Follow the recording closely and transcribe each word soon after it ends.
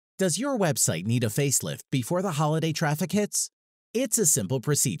Does your website need a facelift before the holiday traffic hits? It's a simple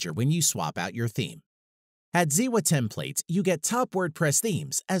procedure when you swap out your theme. At ZiwaTemplates, you get top WordPress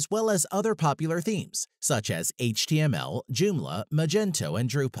themes as well as other popular themes, such as HTML, Joomla, Magento, and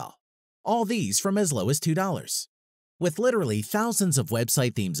Drupal. All these from as low as $2. With literally thousands of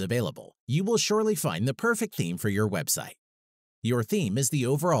website themes available, you will surely find the perfect theme for your website. Your theme is the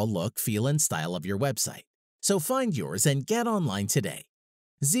overall look, feel, and style of your website. So find yours and get online today.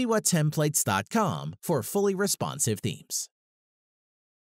 ZiwaTemplates.com for fully responsive themes.